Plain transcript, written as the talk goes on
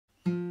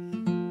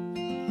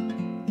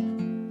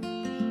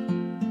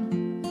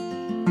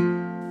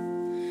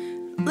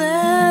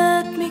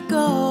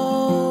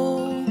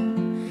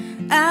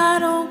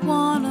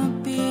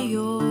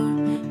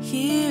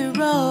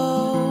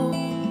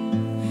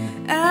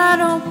I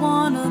don't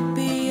wanna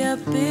be a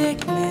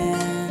big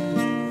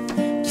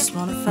man, just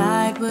wanna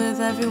fight with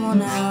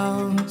everyone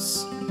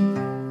else.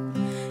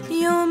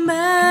 You're a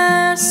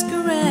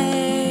masquerade,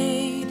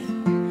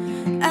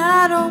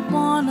 I don't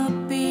wanna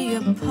be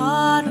a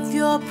part of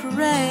your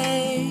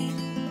parade.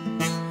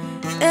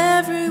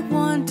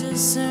 Everyone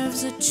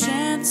deserves a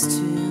chance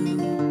to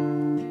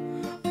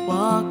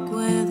walk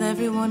with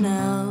everyone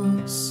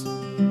else,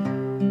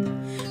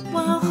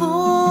 while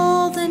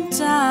holding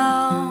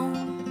down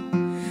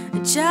a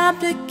job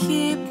to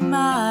keep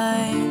my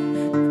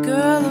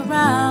girl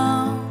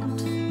around,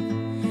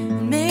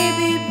 and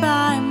maybe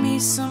buy me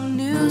some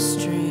new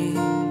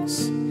strings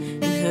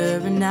and her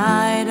a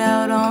night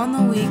out on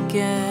the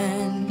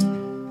weekend.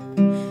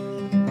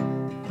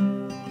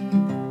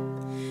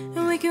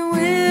 And we can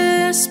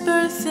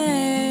whisper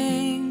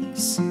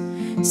things,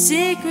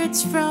 secrets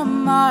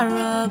from our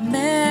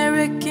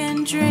American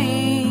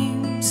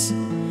dreams.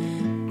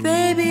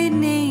 Baby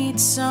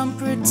needs some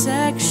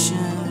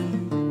protection,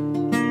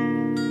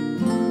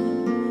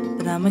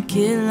 but I'm a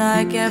kid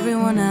like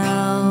everyone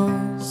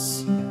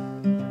else.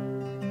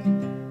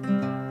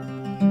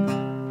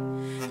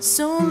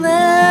 So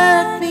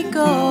let me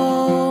go,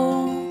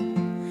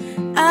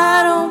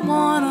 I don't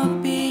wanna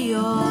be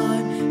your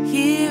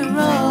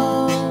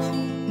hero.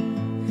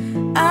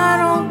 I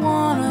don't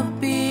wanna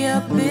be a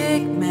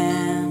big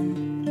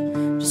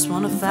man, just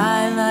wanna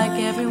fight like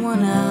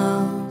everyone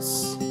else.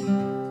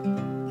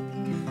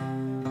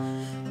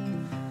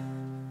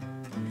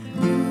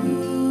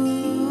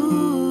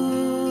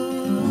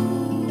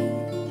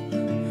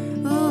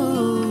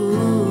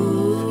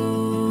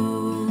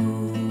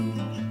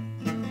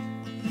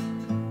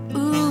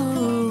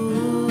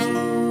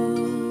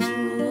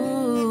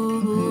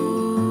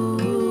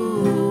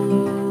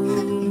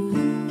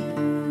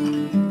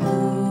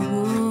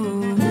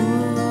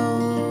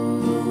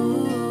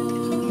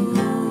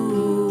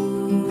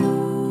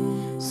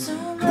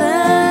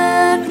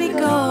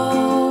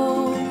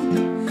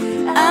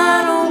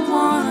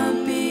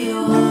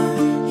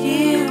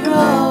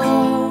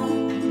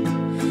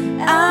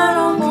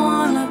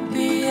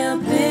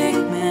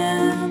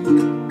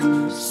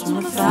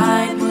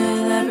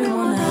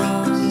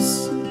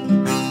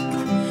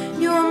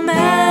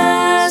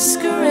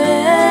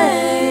 Masquerade,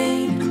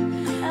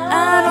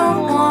 I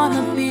don't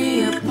wanna be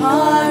a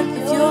part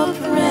of your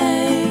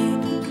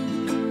parade.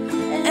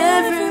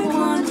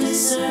 Everyone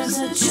deserves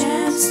a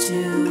chance to